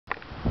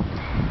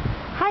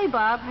Hi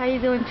Bob, how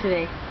you doing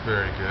today?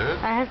 Very good.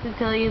 I have to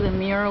tell you the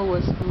mural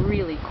was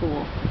really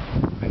cool.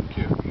 Thank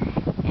you.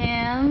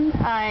 And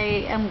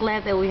I am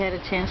glad that we had a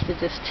chance to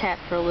just chat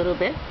for a little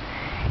bit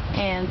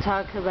and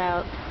talk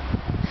about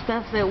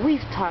stuff that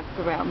we've talked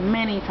about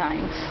many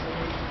times,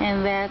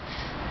 and that's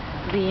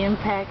the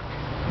impact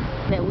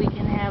that we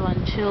can have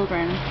on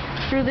children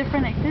through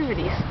different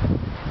activities.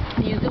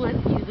 You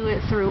do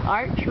it through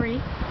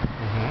ARTree.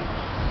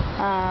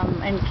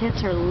 And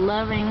kids are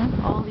loving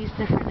all these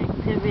different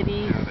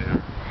activities. Yeah, they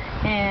are.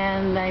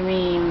 And I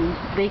mean,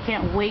 they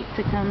can't wait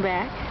to come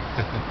back.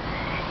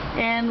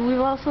 And we've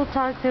also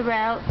talked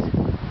about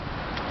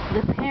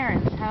the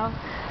parents, how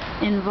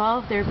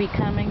involved they're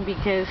becoming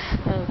because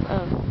of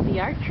the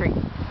ARTree.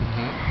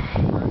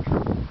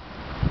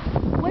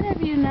 What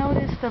have you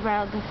noticed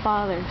about the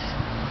fathers?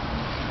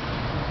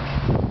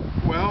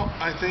 Well,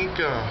 I think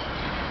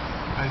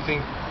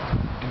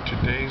in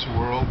today's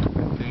world, I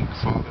think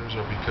fathers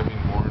are becoming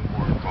more and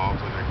more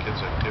involved with their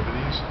kids'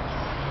 activities.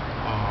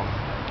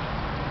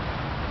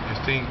 I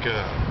think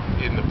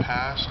in the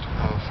past,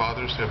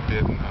 fathers have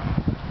been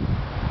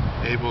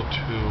able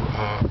to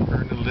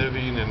earn a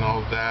living and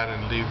all that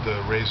and leave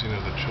the raising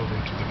of the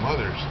children to the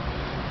mothers.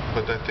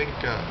 But I think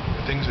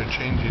things are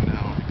changing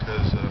now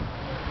because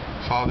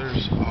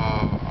fathers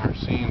are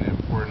seeing the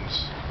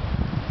importance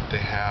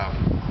they have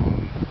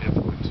on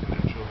influencing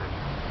their children.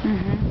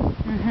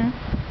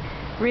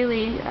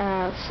 Really,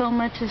 so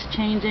much is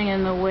changing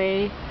in the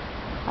way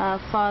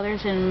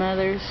fathers and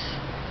mothers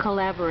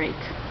collaborate.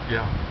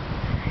 Yeah.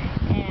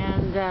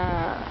 And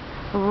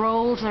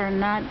roles are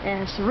not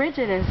as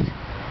rigid as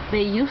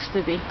they used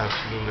to be.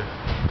 Absolutely.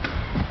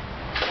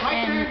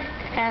 And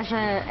as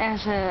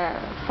a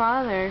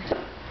father,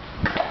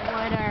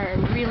 what are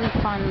really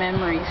fun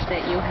memories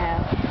that you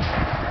have?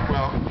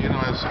 Well, you know,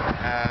 as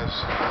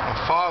a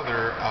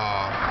father,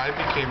 I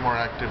became more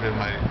active in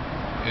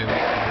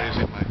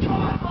raising my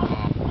children.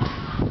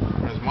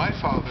 Whereas my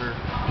father,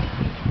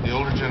 the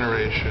older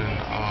generation,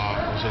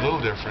 was a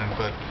little different,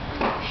 but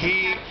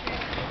he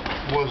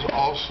was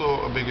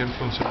also a big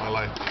influence in my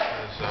life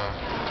because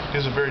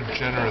he's a very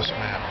generous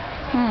man.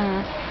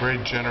 Very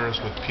generous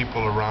with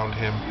people around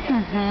him,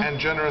 and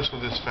generous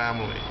with his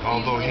family.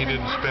 Although he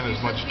didn't spend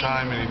as much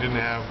time and he didn't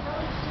have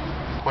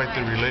quite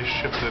the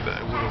relationship that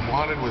I would have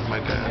wanted with my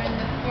dad,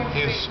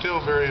 he is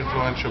still very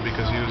influential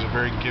because he was a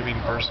very giving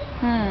person.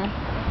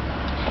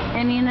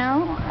 And you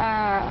know,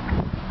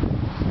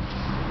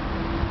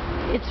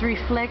 it's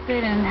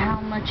reflected in how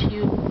much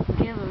you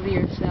give of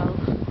yourself.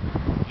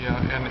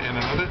 Yeah, and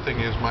another thing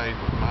is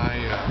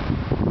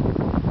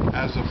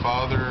as a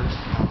father,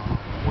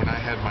 when I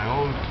had my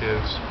own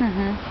kids,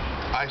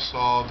 I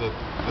saw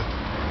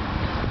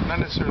not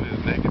necessarily the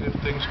negative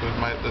things, but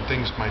the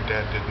things my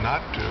dad did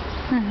not do.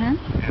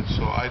 And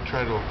so I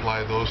try to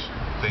apply those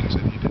things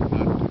that he did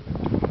not do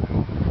into my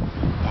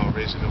own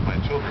raising of my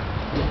children.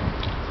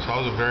 So I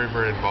was a very,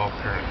 very involved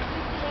parent.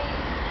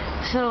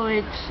 So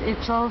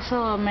it's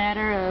also a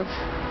matter of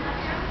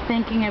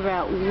thinking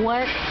about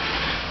what,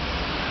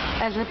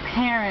 as a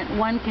parent,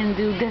 one can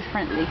do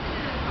differently.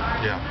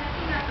 Yeah.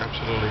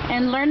 Absolutely.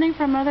 And learning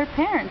from other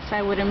parents,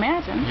 I would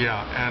imagine.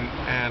 Yeah, and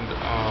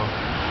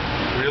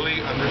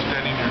really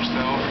understanding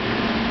yourself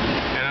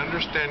and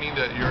understanding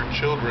that your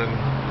children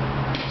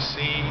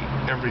see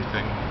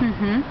everything.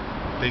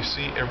 They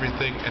see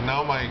everything, and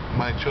now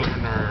my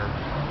children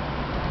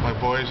my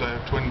boys, I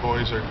have twin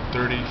boys, are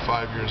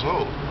 35 years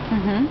old.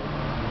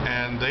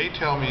 And they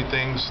tell me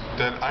things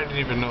that I didn't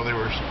even know they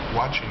were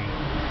watching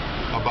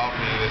about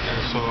me,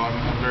 and so I'm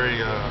very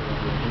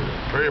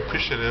very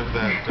appreciative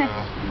that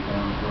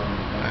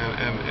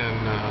and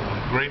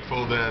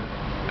grateful that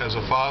as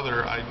a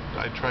father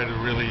I try to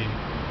really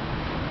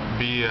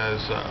be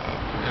as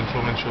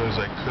influential as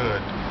I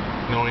could,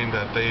 knowing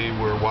that they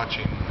were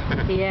watching.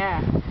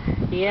 Yeah.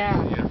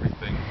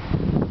 Everything.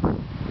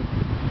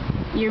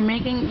 You're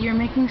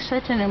making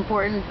such an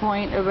important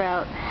point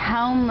about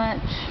how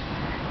much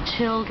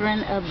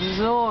children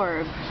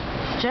absorb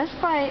just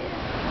by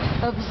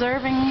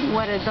observing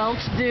what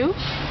adults do.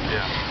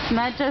 Yeah.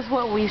 Not just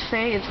what we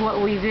say, it's what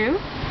we do.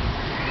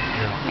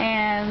 Yeah.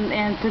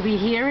 And to be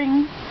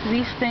hearing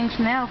these things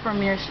now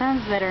from your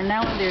sons that are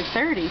now in their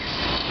 30s.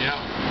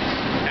 Yeah.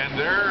 And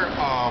they're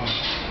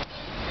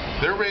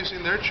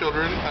raising their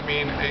children. I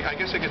mean, I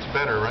guess it gets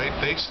better, right?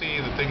 They see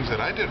the things that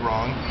I did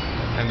wrong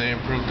and they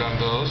improved on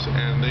those,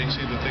 and they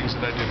see the things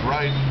that I did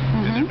right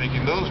and they're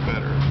making those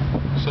better.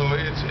 So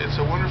it's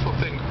a wonderful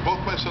thing.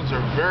 Both my sons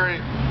are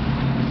very,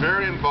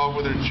 very involved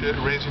with their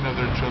raising of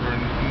their children,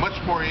 much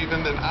more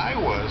even than I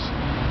was.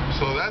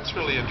 So that's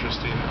really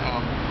interesting.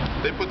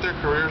 They put their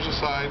careers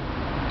aside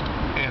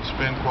and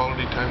spend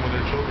quality time with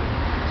their children.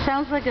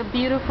 Sounds like a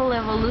beautiful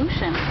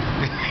evolution.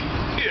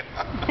 Yeah.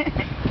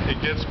 It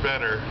gets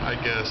better, I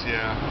guess.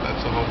 Yeah,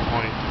 that's the whole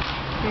point.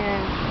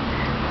 Yeah.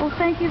 Well,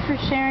 thank you for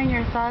sharing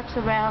your thoughts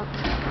about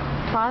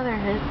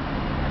fatherhood.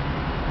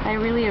 I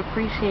really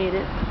appreciate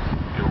it.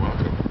 You're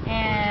welcome.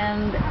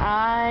 And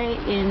I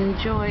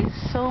enjoy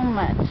so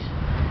much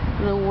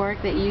the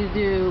work that you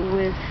do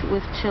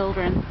with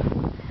children.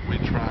 We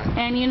try.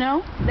 And you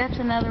know, that's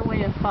another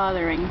way of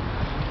fathering.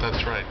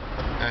 That's right.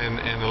 And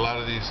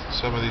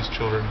some of these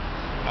children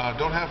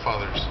don't have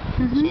fathers,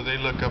 so they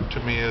look up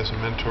to me as a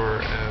mentor,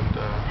 and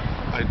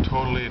I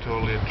totally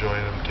enjoy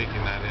it. I'm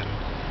taking that in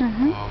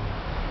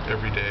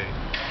every day.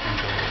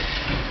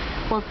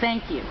 Well,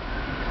 thank you.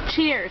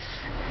 Cheers.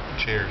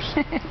 Cheers.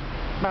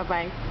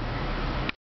 Bye-bye.